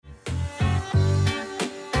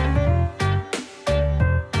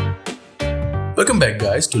Welcome back,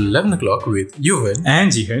 guys, to 11 o'clock with Yuvan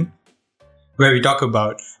and Jihan, where we talk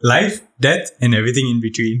about life, death, and everything in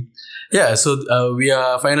between. Yeah, so we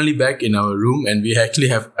are finally back in our room and we actually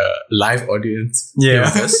have a live audience here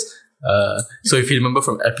with us. So if you remember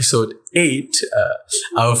from episode 8,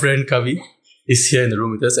 our friend Kavi is here in the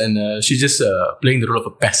room with us and she's just playing the role of a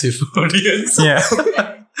passive audience. Yeah.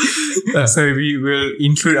 So we will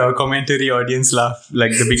include our commentary audience laugh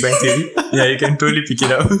like the Big Bang Theory. Yeah, you can totally pick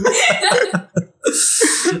it up.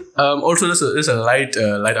 Also, there's a light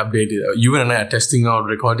update. You and I are testing out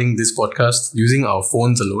recording this podcast using our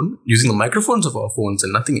phones alone, using the microphones of our phones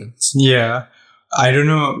and nothing else. Yeah. I don't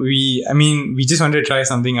know. We just wanted to try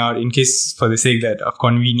something out in case for the sake of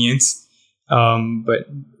convenience. But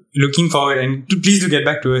looking forward, and please do get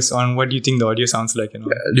back to us on what you think the audio sounds like. And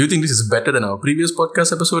all. Do you think this is better than our previous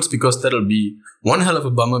podcast episodes? Because that'll be one hell of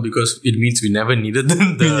a bummer because it means we never needed the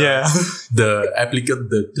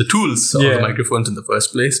tools or the microphones in the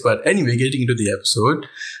first place. But anyway, getting into the episode,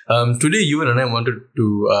 today you and I wanted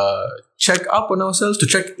to check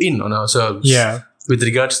in on ourselves. Yeah. With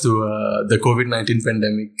regards to the COVID-19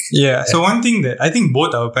 pandemic. Yeah. So one thing that I think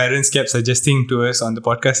both our parents kept suggesting to us on the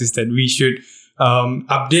podcast is that we should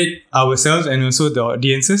update ourselves and also the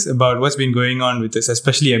audiences about what's been going on with us,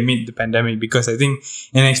 especially amid the pandemic, because I think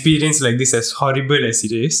an experience like this, as horrible as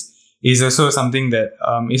it is also something that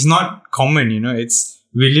is not common.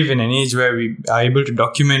 We live in an age where we are able to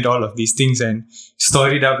document all of these things and store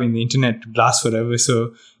it up in the internet to last forever.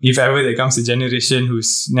 So if ever there comes a generation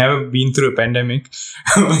who's never been through a pandemic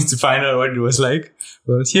wants to find out what it was like,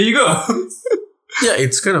 well, here you go. Yeah,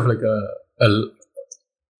 it's kind of like a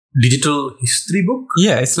digital history book?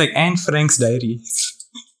 Yeah, it's like Anne Frank's diary.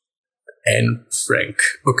 Anne Frank.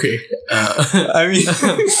 Okay.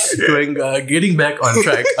 Getting back on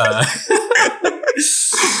track.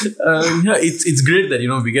 It's great that,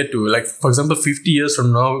 we get to, like, for example, 50 years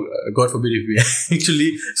from now, God forbid if we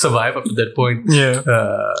actually survive up to that point. Yeah.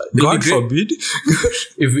 God forbid?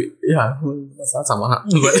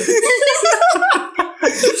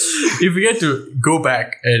 If we get to go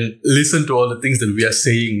back and listen to all the things that we are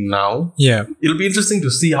saying now, it'll be interesting to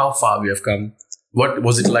see how far we have come. What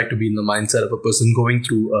was it like to be in the mindset of a person going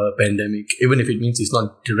through a pandemic, even if it means it's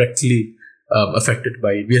not directly affected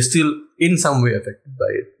by it. We are still in some way affected by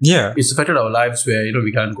it. Yeah. It's affected our lives where,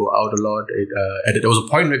 we can't go out a lot. There was a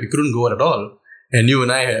point where we couldn't go out at all. And you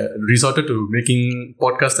and I resorted to making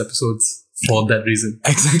podcast episodes for that reason.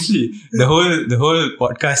 Exactly. The whole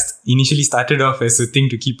podcast initially started off as a thing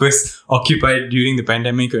to keep us occupied during the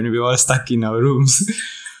pandemic when we were all stuck in our rooms.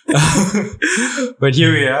 But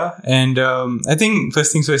here we are. And I think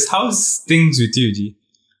first things first, how's things with you, G?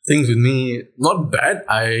 Things with me, not bad.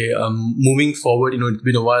 I am moving forward. It's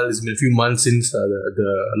been a while. It's been a few months since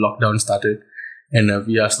the lockdown started. And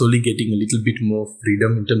we are slowly getting a little bit more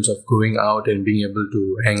freedom in terms of going out and being able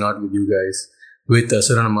to hang out with you guys with a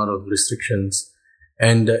certain amount of restrictions.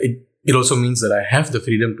 And it also means that I have the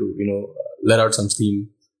freedom to, let out some steam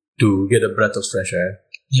to get a breath of fresh air.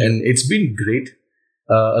 Yeah. And it's been great.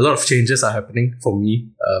 A lot of changes are happening for me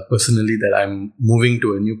personally, that I'm moving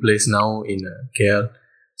to a new place now in KL.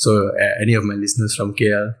 So any of my listeners from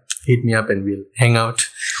KL, hit me up and we'll hang out.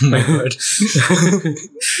 My God.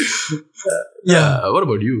 What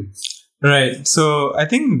about you? Right. So I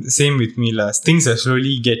think the same with me, Lars. Things are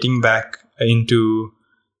slowly getting back into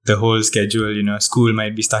the whole schedule. School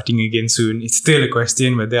might be starting again soon. It's still a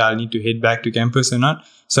question whether I'll need to head back to campus or not.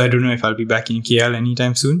 So I don't know if I'll be back in KL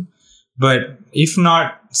anytime soon. But if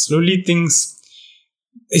not, slowly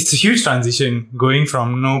it's a huge transition going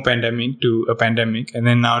from no pandemic to a pandemic, and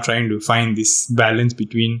then now trying to find this balance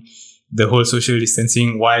between the whole social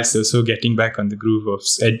distancing whilst also getting back on the groove of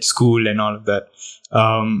school and all of that.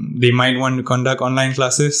 They might want to conduct online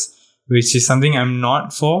classes, which is something I'm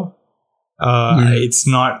not for. It's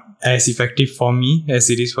not as effective for me as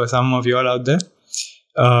it is for some of you all out there.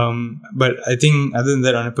 But I think other than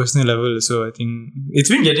that, on a personal level, so I think it's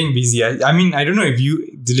been getting busy. I don't know if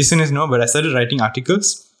the listeners know, but I started writing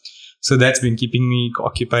articles. So that's been keeping me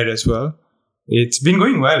occupied as well. It's been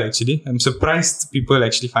going well, actually. I'm surprised people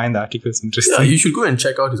actually find the articles interesting. Yeah, you should go and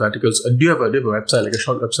check out his articles. Do you have a website, like a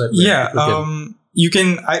short website? You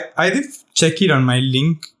can either check it on my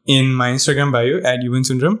link in my Instagram bio at Yuvan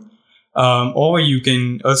Sundram, or you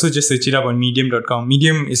can also just search it up on medium.com.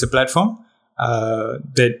 Medium is a platform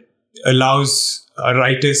that allows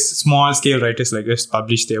small scale writers like us,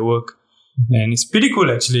 publish their work. Mm-hmm. And it's pretty cool,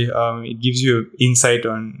 actually. It gives you insight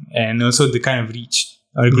on, and also the kind of reach,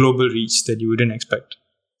 global reach that you wouldn't expect.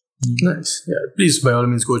 Nice. Yeah, please, by all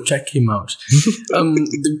means, go check him out.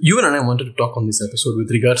 You and I wanted to talk on this episode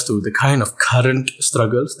with regards to the kind of current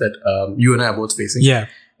struggles that you and I are both facing. Yeah.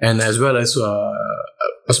 And as well as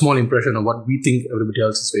a small impression of what we think everybody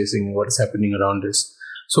else is facing and what is happening around us.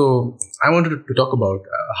 So I wanted to talk about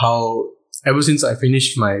how ever since I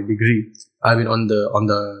finished my degree, I've been on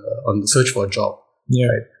the search for a job. Yeah.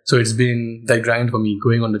 Right? So it's been that grind for me,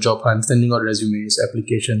 going on the job hunt, sending out resumes,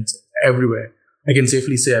 applications everywhere. I can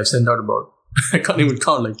safely say I've sent out about, I can't even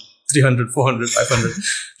count, like 300, 400, 500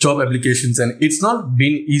 job applications. And it's not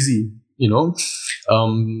been easy,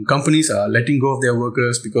 Companies are letting go of their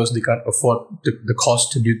workers because they can't afford the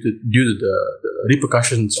cost due to the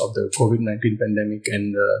repercussions of the COVID-19 pandemic.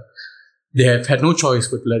 And they have had no choice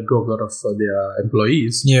but to let go of a lot of their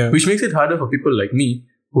employees, which makes it harder for people like me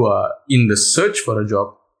who are in the search for a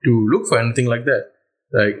job to look for anything like that.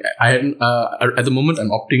 Like at the moment, I'm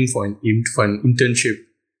opting for an internship,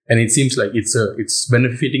 and it seems like it's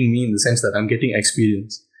benefiting me in the sense that I'm getting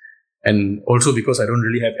experience, and also because I don't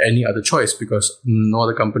really have any other choice because no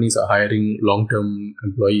other companies are hiring long-term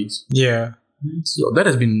employees. Yeah. So that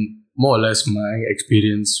has been more or less my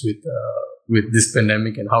experience with this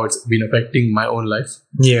pandemic and how it's been affecting my own life.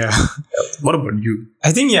 Yeah. What about you?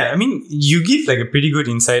 I think, you give like a pretty good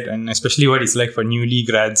insight, and especially what it's like for newly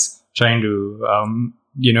grads trying to,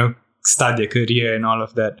 start their career and all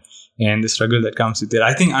of that, and the struggle that comes with it.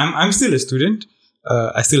 I think I'm still a student.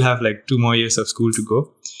 I still have like 2 more years of school to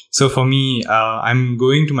go. So for me, I'm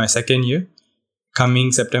going to my second year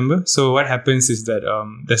coming September. So what happens is that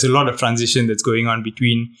there's a lot of transition that's going on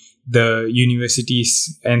between the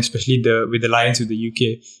universities, and especially with the alliance with the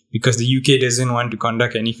UK, because the UK doesn't want to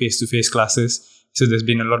conduct any face-to-face classes. So there's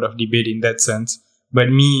been a lot of debate in that sense. But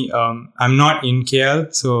me, I'm not in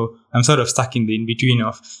KL, so I'm sort of stuck in the in-between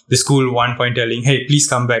of the school one point telling, hey, please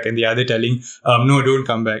come back, and the other telling, no, don't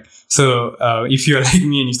come back. So if you're like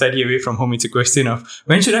me and you study away from home, it's a question of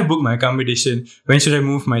when should I book my accommodation? When should I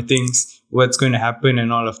move my things? What's going to happen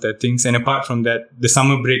and all of that things. And apart from that, the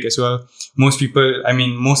summer break as well. Most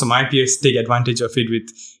of my peers take advantage of it with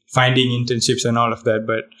finding internships and all of that.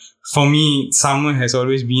 But for me, summer has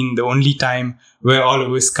always been the only time where all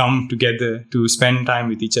of us come together to spend time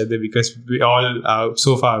with each other, because we all are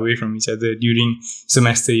so far away from each other during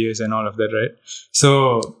semester years and all of that, right?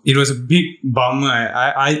 So it was a big bummer.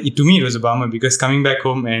 To me, it was a bummer because coming back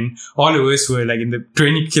home and all of us were like in the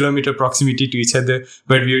 20-kilometer proximity to each other,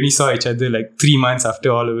 but we only saw each other like 3 months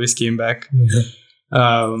after all of us came back.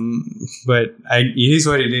 But it is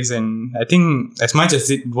what it is, and I think as much as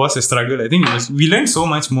it was a struggle, I think we learned so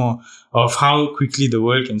much more of how quickly the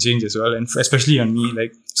world can change as well, and especially on me,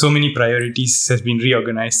 like so many priorities has been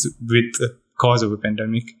reorganized with the cause of a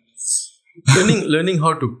pandemic. Learning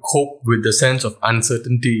how to cope with the sense of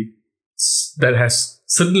uncertainty, that has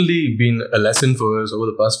certainly been a lesson for us over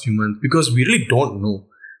the past few months, because we really don't know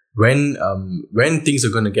when things are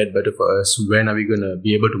going to get better for us. When are we going to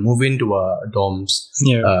be able to move into our dorms,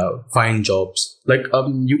 find jobs? Like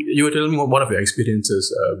you were telling me one of your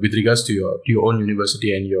experiences with regards to your own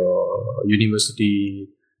university and your university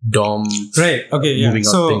dorm. Right. Okay. Yeah.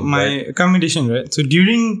 So my accommodation, right? So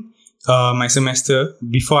during my semester,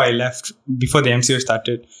 before I left, before the MCO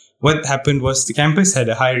started, what happened was the campus had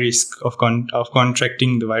a high risk of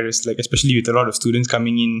contracting the virus, like especially with a lot of students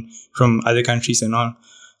coming in from other countries and all.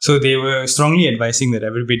 So they were strongly advising that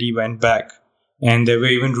everybody went back, and there were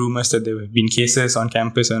even rumors that there have been cases on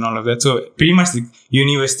campus and all of that. So pretty much the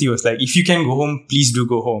university was like, if you can go home, please do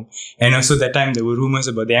go home. And also that time there were rumors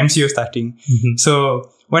about the MCO starting. Mm-hmm. So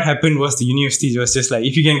what happened was the university was just like,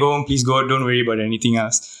 if you can go home, please go, don't worry about anything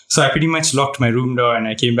else. So I pretty much locked my room door and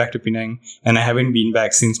I came back to Penang, and I haven't been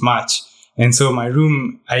back since March. And so my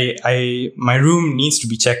room, my room needs to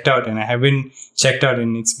be checked out, and I haven't checked out,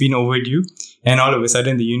 and it's been overdue. And all of a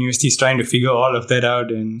sudden, the university is trying to figure all of that out,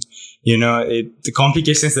 and the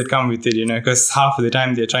complications that come with it. Because half of the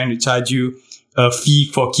time they're trying to charge you a fee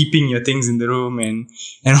for keeping your things in the room, and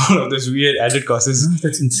all of those weird added costs.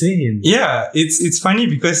 That's insane. Yeah, it's funny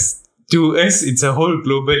because to us it's a whole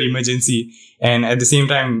global emergency. And at the same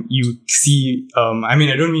time, you see, I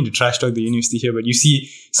don't mean to trash talk the university here, but you see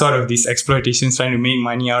sort of these exploitations trying to make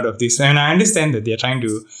money out of this. And I understand that they're trying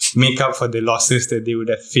to make up for the losses that they would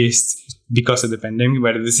have faced because of the pandemic.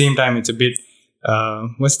 But at the same time, it's a bit,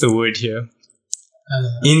 what's the word here?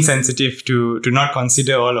 Insensitive to not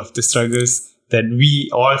consider all of the struggles that we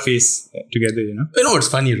all face together, it's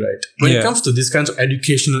funny, right? When it comes to these kinds of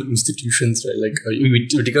educational institutions, right? Like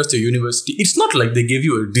with regards to university, it's not like they give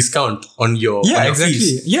you a discount on your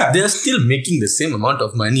fees. Yeah, they're still making the same amount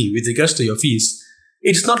of money with regards to your fees.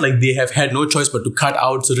 It's not like they have had no choice but to cut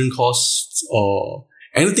out certain costs or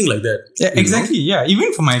anything like that. Yeah, exactly. Yeah,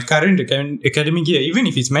 even for my current academic year, even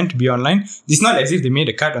if it's meant to be online, it's not as if they made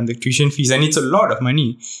a cut on the tuition fees, and it's a lot of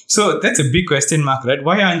money. So that's a big question mark, right?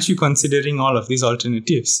 Why aren't you considering all of these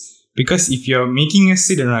alternatives? Because if you're making us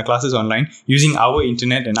sit in our classes online using our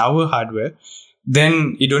internet and our hardware,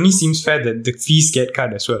 then it only seems fair that the fees get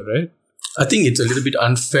cut as well, right? I think it's a little bit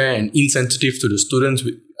unfair and insensitive to the students.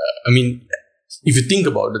 If you think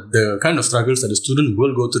about it, the kind of struggles that a student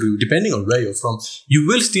will go through, depending on where you're from, you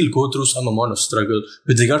will still go through some amount of struggle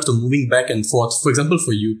with regards to moving back and forth. For example,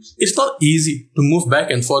 for you, it's not easy to move back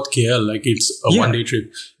and forth KL like it's a one-day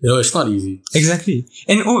trip. It's not easy. Exactly.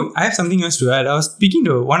 And I have something else to add. I was speaking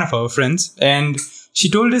to one of our friends, and she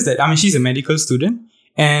told us that, she's a medical student,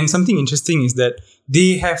 and something interesting is that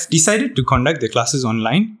they have decided to conduct their classes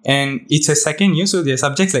online, and it's a second year, so there are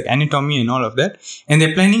subjects like anatomy and all of that, and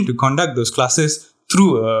they're planning to conduct those classes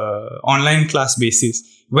through online class basis,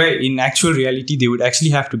 where in actual reality they would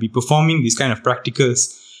actually have to be performing these kind of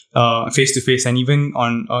practicals face to face, and even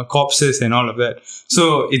on corpses and all of that.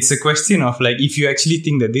 So it's a question of like, if you actually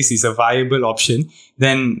think that this is a viable option,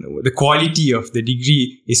 then the quality of the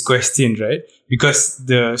degree is questioned, right? Because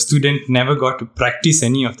the student never got to practice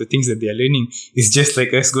any of the things that they are learning. It's just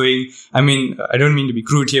like us going, I don't mean to be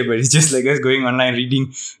crude here, but it's just like us going online,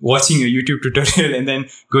 watching a YouTube tutorial, and then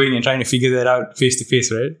going and trying to figure that out face to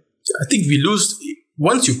face, right? I think we lose,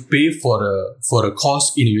 once you pay for a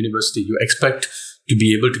course in a university, you expect to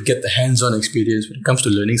be able to get the hands-on experience when it comes to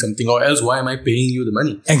learning something, or else why am I paying you the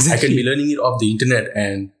money? Exactly. I can be learning it off the internet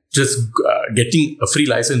and just getting a free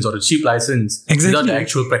license or a cheap license without the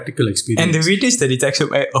actual practical experience. And the weightage that it's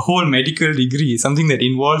actually a whole medical degree is something that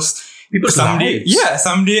involves people someday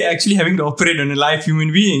actually having to operate on a live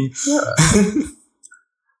human being. Yeah.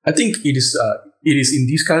 I think it is in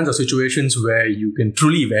these kinds of situations where you can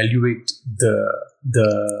truly evaluate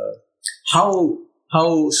the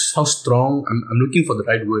how strong, I'm looking for the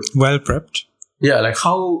right word. Well prepped. Yeah, like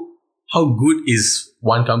how good is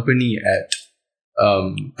one company at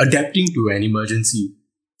adapting to an emergency.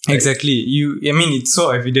 Right? Exactly. It's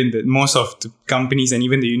so evident that most of the companies and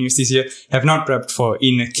even the universities here have not prepped for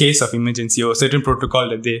in a case of emergency or a certain protocol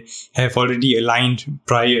that they have already aligned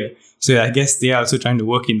prior. So I guess they are also trying to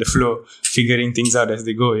work in the flow, figuring things out as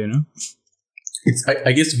they go,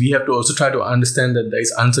 I guess we have to also try to understand that there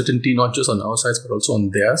is uncertainty not just on our sides but also on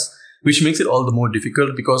theirs, which makes it all the more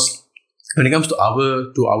difficult, because when it comes to our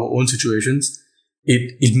own situations,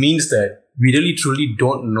 it means that we really truly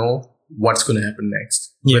don't know what's going to happen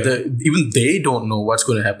next. Yeah. Whether even they don't know what's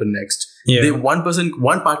going to happen next. Yeah. One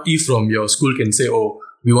party from your school can say, "Oh,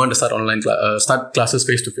 we want to start online start classes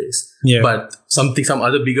face to face." Yeah. But some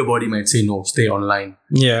other bigger body might say, "No, stay online."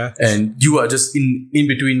 Yeah. And you are just in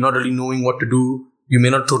between, not really knowing what to do. You may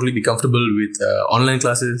not totally be comfortable with online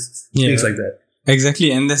classes, things like that. Exactly.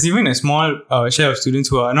 And there's even a small share of students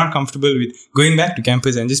who are not comfortable with going back to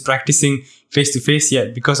campus and just practicing face to face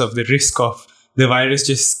yet, because of the risk of the virus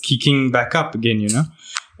just kicking back up again,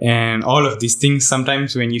 And all of these things,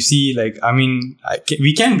 sometimes when you see,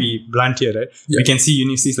 we can be blunt here, right? Yeah. We can see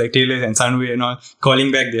universities like Taylor and Sunway and all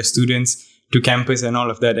calling back their students to campus and all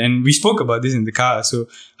of that. And we spoke about this in the car. So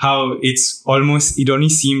how it only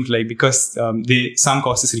seemed like, because some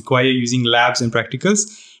courses require using labs and practicals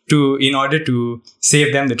in order to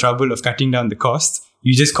save them the trouble of cutting down the cost,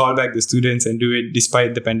 you just call back the students and do it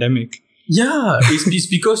despite the pandemic. Yeah, it's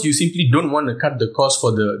because you simply don't want to cut the cost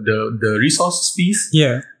for the resources fees.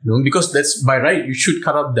 Yeah. Because that's by right, you should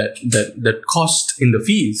cut up that cost in the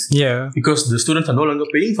fees. Yeah. Because the students are no longer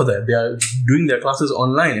paying for that. They are doing their classes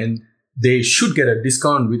online, and they should get a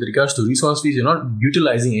discount with regards to resource fees. You're not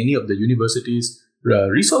utilizing any of the university's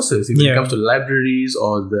resources when it comes to libraries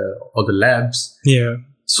or the labs. Yeah.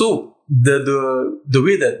 So the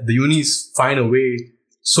way that the unis find a way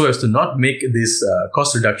so as to not make this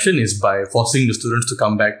cost reduction is by forcing the students to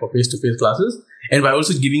come back for face-to-face classes, and by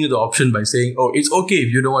also giving you the option by saying, "Oh, it's okay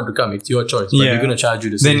if you don't want to come; it's your choice, but we're going to charge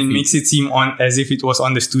you the same." Then it makes it seem as if it was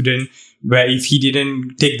on the student, where if he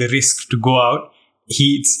didn't take the risk to go out,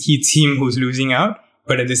 it's him who's losing out.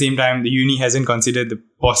 But at the same time, the uni hasn't considered the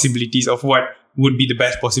possibilities of what would be the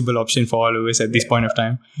best possible option for all of us at this point of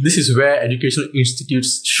time. This is where educational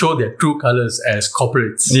institutes show their true colors as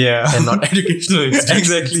corporates, and not educational institutes.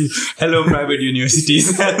 Exactly. Hello, private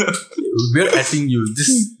universities. We're asking you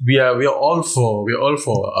this. We are all for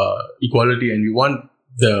equality, and we want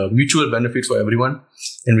the mutual benefit for everyone.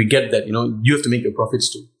 And we get that you have to make your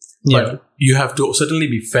profits too, but you have to certainly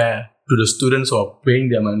be fair to the students who are paying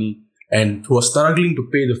their money and who are struggling to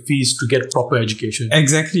pay the fees to get proper education.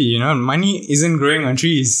 Exactly, money isn't growing on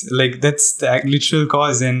trees. Like, that's the literal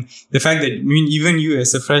cause. And the fact that, even you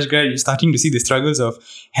as a fresh grad, you're starting to see the struggles of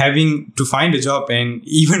having to find a job, and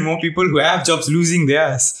even more people who have jobs losing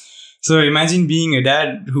theirs. So imagine being a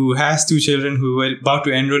dad who has 2 children who were about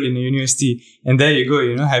to enroll in a university, and there you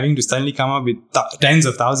go, having to suddenly come up with tens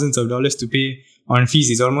of thousands of dollars to pay on fees.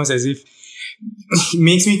 Is almost as if it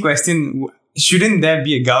makes me question, shouldn't there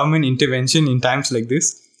be a government intervention in times like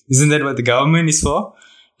this? Isn't that what the government is for?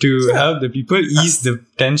 To help the people ease the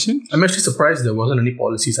tension? I'm actually surprised there wasn't any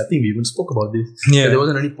policies. I think we even spoke about this. Yeah. There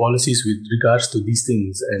wasn't any policies with regards to these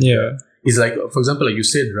things. And it's like, for example, like you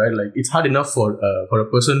said, right? Like, it's hard enough for a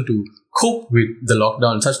person to cope with the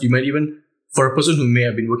lockdown. Such, you might even, for a person who may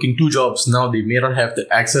have been working 2 jobs, now they may not have the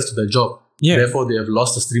access to the job. Yeah. Therefore, they have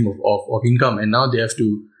lost the stream of income, and now they have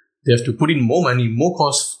to put in more money, more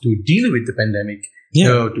costs to deal with the pandemic.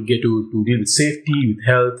 Yeah. To deal with safety, with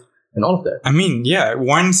health, and all of that. I mean,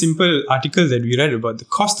 one simple article that we read about the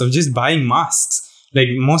cost of just buying masks. Like,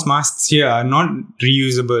 most masks here are not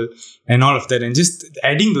reusable and all of that. And just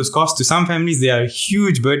adding those costs to some families, they are a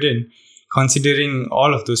huge burden considering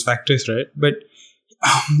all of those factors, right? But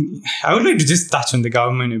I would like to just touch on the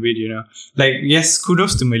government a bit, Like, yes,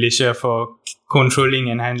 kudos to Malaysia for controlling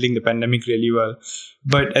and handling the pandemic really well.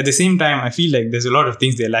 But at the same time, I feel like there's a lot of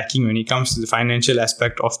things they're lacking when it comes to the financial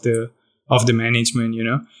aspect of the management,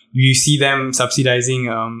 You see them subsidizing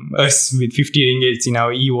us with 50 ringgits in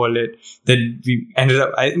our e-wallet that we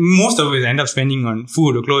most of us end up spending on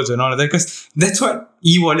food or clothes and all of that, because that's what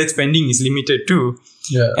e-wallet spending is limited to.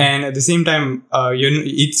 Yeah. And at the same time,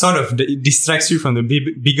 it sort of distracts you from the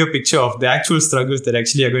bigger picture of the actual struggles that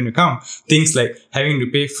actually are going to come. Things like having to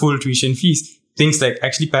pay full tuition fees. Things like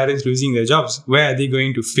actually parents losing their jobs. Where are they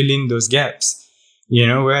going to fill in those gaps?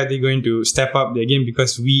 Where are they going to step up their game?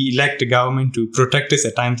 Because we lack the government to protect us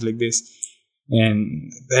at times like this. And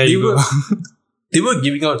there you go. They were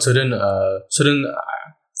giving out certain, I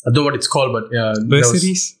don't know what it's called, but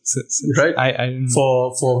bursaries, right? I don't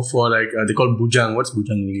know. For like they call bujang. What's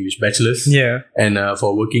bujang in English? Bachelors. Yeah. And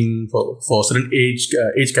for working for certain age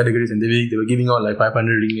categories, and they were giving out like 500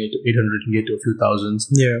 ringgit, 800 ringgit to a few thousands.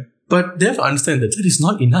 Yeah. But they have to understand that is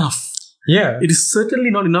not enough. Yeah. It is certainly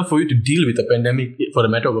not enough for you to deal with a pandemic for a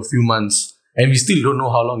matter of a few months, and we still don't know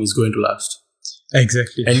how long it's going to last.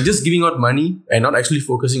 Exactly. And just giving out money and not actually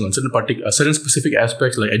focusing on certain specific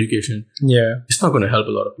aspects like education, it's not going to help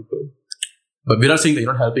a lot of people. But we're not saying that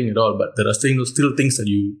you're not helping at all, but there are still things that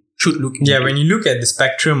you should look into. Yeah, when you look at the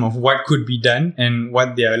spectrum of what could be done and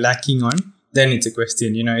what they are lacking on, then it's a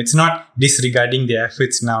question. It's not disregarding their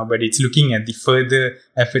efforts now, but it's looking at the further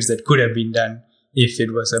efforts that could have been done if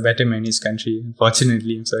it was a better managed country.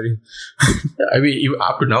 Unfortunately, I'm sorry. I mean, even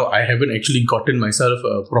up to now, I haven't actually gotten myself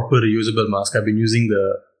a proper reusable mask. I've been using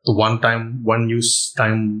the one-use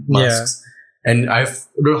time masks. Yeah. And I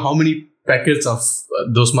don't know how many packets of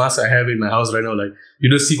those masks I have in my house right now. Like, you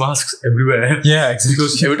don't see masks everywhere. Yeah, exactly.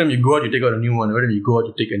 Because every time you go out, you take out a new one. Every time you go out,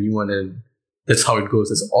 you take a new one. And that's how it goes.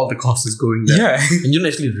 That's all the cost is going there. Yeah. And you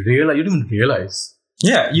don't even realize.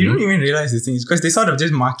 Yeah, you don't even realize these things because they sort of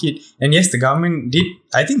just market. And yes, the government did,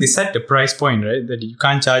 I think they set the price point, right? That you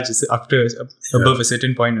can't charge above a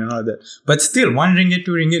certain point and all that. But still, 1 ringgit,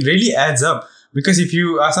 2 ringgit really adds up. Because if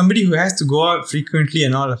you are somebody who has to go out frequently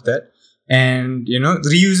and all of that, and,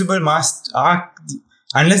 reusable masks are,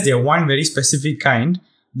 unless they're one very specific kind,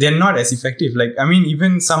 they're not as effective. Like, I mean,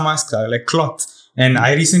 even some masks are like cloth. And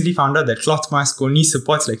I recently found out that cloth mask only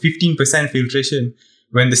supports like 15% filtration,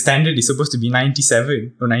 when the standard is supposed to be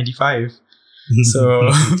 97 or 95.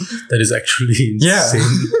 So that is actually insane.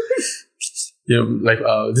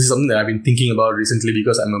 This is something that I've been thinking about recently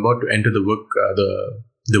because I'm about to enter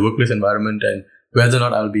the workplace environment, and whether or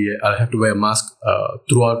not I'll have to wear a mask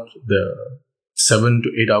throughout the 7 to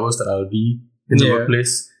 8 hours that I'll be in the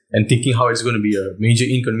workplace, and thinking how it's going to be a major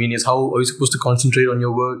inconvenience. How are you supposed to concentrate on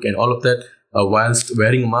your work and all of that whilst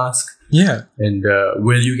wearing a mask? Yeah. And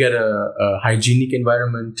will you get a hygienic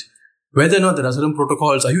environment? Whether or not there are certain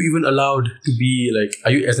protocols, are you even allowed to be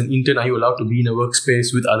as an intern, are you allowed to be in a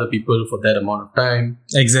workspace with other people for that amount of time?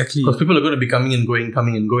 Exactly. Because people are going to be coming and going,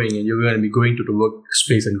 and you're going to be going to the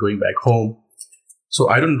workspace and going back home. So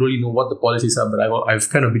I don't really know what the policies are, but I've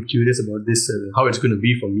kind of been curious about this, how it's going to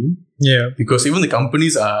be for me. Yeah. Because even the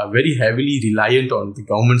companies are very heavily reliant on the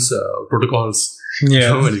government's protocols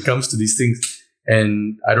when it comes to these things.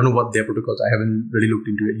 And I don't know what their protocols. I haven't really looked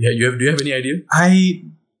into it. Yeah, do you have any idea?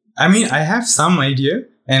 I mean, I have some idea,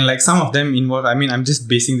 and some of them involve. I mean, I'm just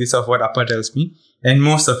basing this off what Appa tells me, and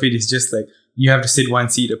most of it is just you have to sit one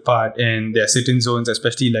seat apart, and there are certain zones,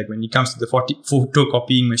 especially when it comes to the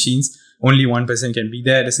photocopying machines, only one person can be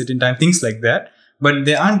there at a certain time, things like that. But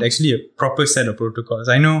there aren't actually a proper set of protocols.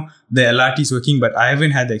 I know the LRT is working, but I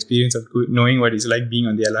haven't had the experience of knowing what it's like being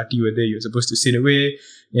on the LRT, whether you're supposed to sit away,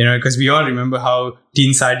 because we all remember how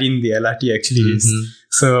tin sardine the LRT actually is.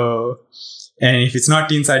 So, and if it's not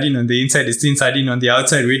tin sardine on the inside, it's tin sardine on the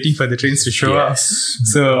outside, waiting for the trains to show up.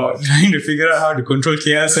 So, trying to figure out how to control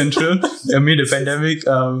KL Central amid a pandemic.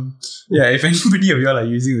 If anybody of y'all are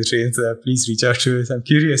using the trains, please reach out to us. I'm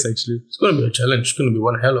curious, actually. It's going to be a challenge. It's going to be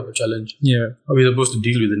one hell of a challenge. Yeah. How are we supposed to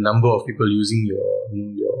deal with the number of people using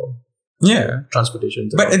your transportation?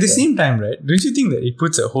 But at the same time, right, don't you think that it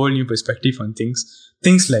puts a whole new perspective on things?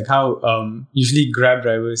 Things like how usually Grab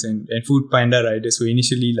drivers and Food Panda riders were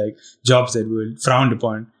initially like jobs that were frowned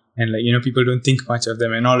upon. And people don't think much of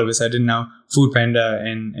them. And all of a sudden now Food Panda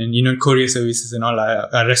and courier services and all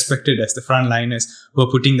are respected as the frontliners who are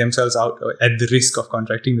putting themselves out at the risk of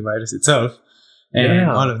contracting the virus itself. And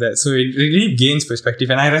all of that. So it really gains perspective.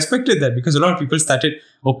 And I respected that because a lot of people started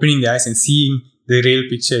opening their eyes and seeing the real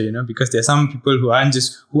picture, because there are some people who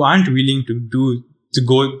aren't willing to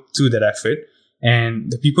go through that effort.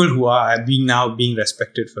 And the people who are being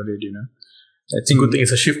respected for it, I think good thing.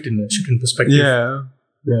 It's a shift in perspective.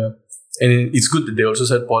 Yeah, and it's good that they also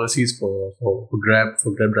set policies for Grab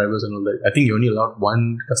drivers and all that. I think you only allowed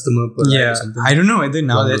one customer per ride or something. I don't know whether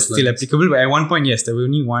now that's still applicable, but at one point, yes, there were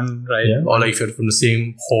only one ride. Yeah, or like if you're from the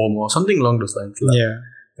same home or something along those lines.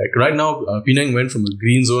 Like right now, Penang went from a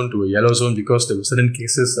green zone to a yellow zone because there were certain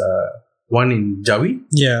cases. One in Jawi.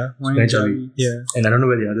 Yeah, one in Jawi. Yeah, and I don't know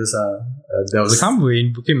where the others are. There was some were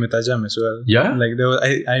in Bukit Metajam as well. Yeah, like there was.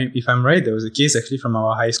 If I'm right, there was a case actually from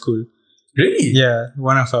our high school. Really? Yeah,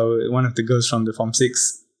 one of the girls from the Form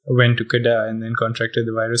 6 went to Kedah and then contracted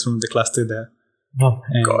the virus from the cluster there. Oh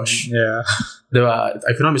my gosh! Yeah, there were.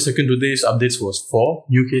 If I'm not mistaken, today's updates was 4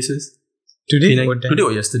 new cases. Today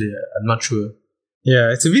or yesterday? I'm not sure.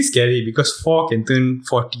 Yeah, it's a bit scary because 4 can turn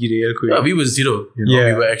 40 real quick. Yeah, we were 0.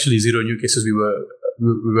 We were actually 0 new cases. We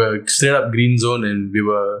were straight up green zone, and we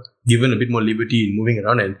were given a bit more liberty in moving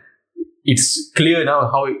around. And it's clear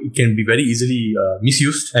now how it can be very easily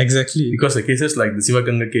misused. Exactly. Because the cases like the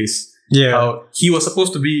Sivaganga case, how he was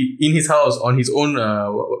supposed to be in his house on his own,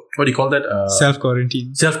 what do you call that?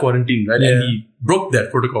 Self-quarantine. Self-quarantine, right? Yeah. And he broke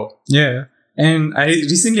that protocol. Yeah. And I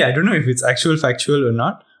don't know if it's factual or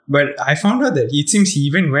not, but I found out that it seems he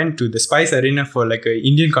even went to the Spice Arena for like an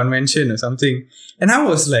Indian convention or something. And I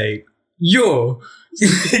was like, yo,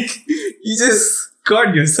 you just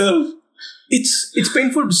got yourself. It's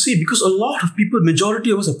painful to see because a lot of people,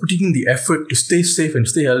 majority of us are putting in the effort to stay safe and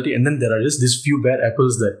stay healthy, and then there are just these few bad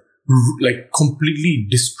apples that like completely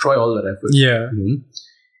destroy all that effort. Yeah.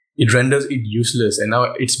 It renders it useless, and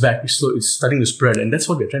now it's back. It's starting to spread, and that's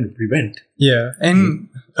what we're trying to prevent. Yeah, and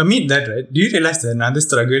amid that, right, do you realize that another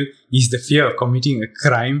struggle is the fear of committing a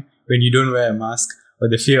crime when you don't wear a mask, or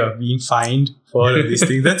the fear of being fined for all of these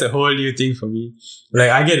things? That's a whole new thing for me. Like,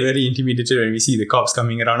 I get very intimidated when we see the cops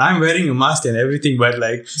coming around. I'm wearing a mask and everything, but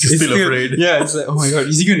like, you're still afraid. Yeah, it's like, oh my god,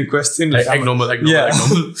 is he going to question? Like, act normal. Yeah.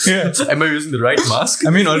 Am I using the right mask?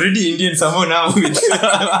 I mean, already Indian somehow now.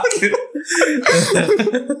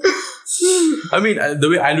 I mean, the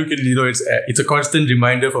way I look at it, it's a constant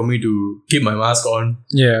reminder for me to keep my mask on.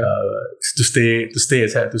 Yeah. To stay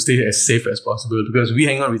as safe as possible, because we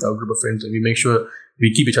hang out with our group of friends and we make sure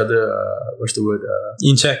we keep each other,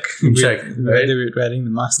 in check. Right? Whether we're wearing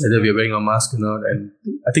the mask. Whether we're wearing our mask or not. And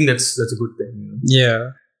I think that's a good thing.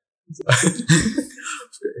 Yeah.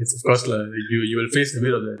 It's of course you will face a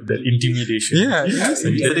bit of that intimidation. Yeah.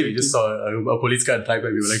 Yesterday we just saw a police car drive by.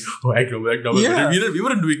 We were like, oh, act normal. Yeah. We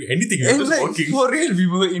weren't doing anything. We were just walking. For real, we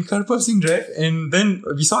were in Karpal Singh Drive, and then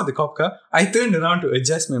we saw the cop car. I turned around to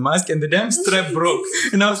adjust my mask, and the damn strap broke.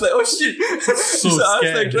 And I was like, oh shit. So I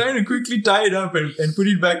was like trying to quickly tie it up and put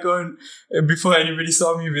it back on before anybody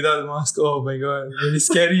saw me without the mask. Oh my god, really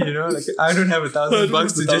scary, Like, I don't have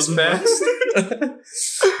 $1,000 to just spare.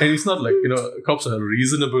 And it's not like, cops are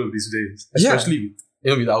reasonable these days, especially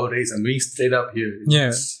with our race. I'm being straight up here. Yeah.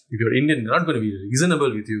 If you're Indian, they're not going to be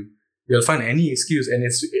reasonable with you. They'll find any excuse, and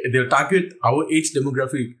they'll target our age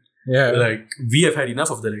demographic. Yeah. Like, we have had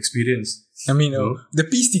enough of that experience. I mean, the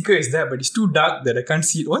P sticker is there, but it's too dark that I can't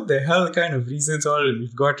see it. What the hell kind of reasons all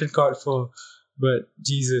we've gotten caught for? But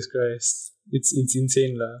Jesus Christ, it's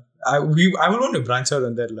insane, lah. I will want to branch out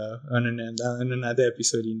on that, lah, on another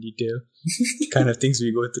episode in detail. Kind of things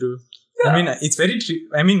we go through. Yeah. I mean, it's very.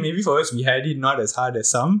 I mean, maybe for us we had it not as hard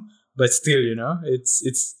as some, but still,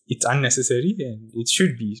 it's unnecessary and it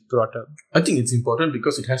should be brought up. I think it's important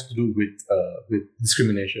because it has to do with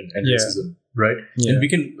discrimination and racism, right? Yeah. And we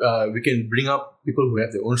can bring up people who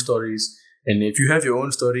have their own stories. And if you have your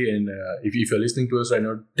own story, and if you're listening to us right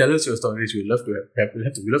now, tell us your stories. We'd love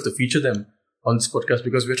to feature them on this podcast,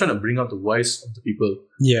 because we're trying to bring out the voice of the people.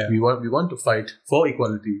 Yeah. We want to fight for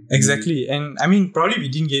equality. Exactly. And I mean, probably we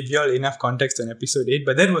didn't give you all enough context on episode 8,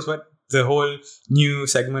 but that was what the whole new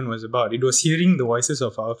segment was about. It was hearing the voices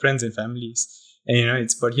of our friends and families. And,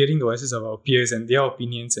 it's about hearing the voices of our peers and their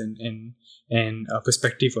opinions and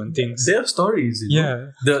perspective on things. Their stories,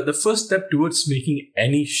 The first step towards making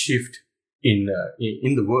any shift in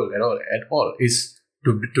the world at all is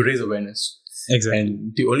to raise awareness. Exactly.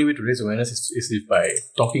 And the only way to raise awareness is by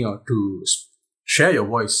talking out, to share your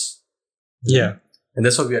voice. Yeah. And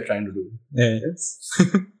that's what we are trying to do. Yeah. Yes.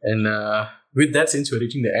 And with that, since we're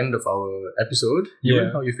reaching the end of our episode,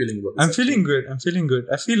 how are you feeling about this? I'm feeling good.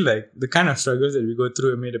 I feel like the kind of struggles that we go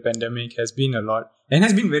through amid a pandemic has been a lot, and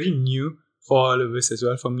has been very new for all of us as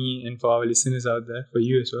well, for me and for our listeners out there, for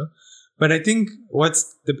you as well. But I think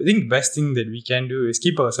the best thing that we can do is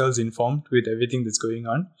keep ourselves informed with everything that's going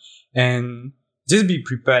on, and just be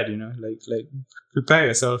prepared, like prepare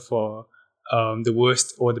yourself for the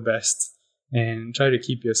worst or the best, and try to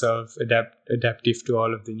keep yourself adaptive to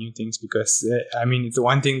all of the new things, because it's the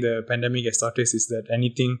one thing the pandemic has taught us is that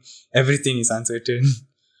everything is uncertain.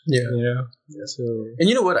 Yeah. So, and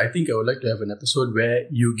you know what? I think I would like to have an episode where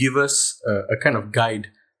you give us a kind of guide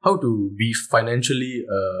how to be financially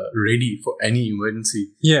ready for any emergency.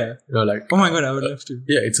 Yeah. Like, oh my God, I would love to.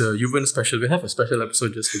 Yeah, it's a Yuvan special. We have a special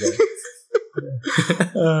episode just for that.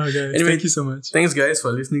 Oh, guys, anyway, thank you so much. Thanks, guys,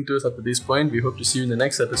 for listening to us up to this point. We hope to see you in the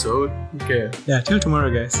next episode. Okay. Yeah, till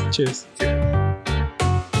tomorrow, guys. Cheers.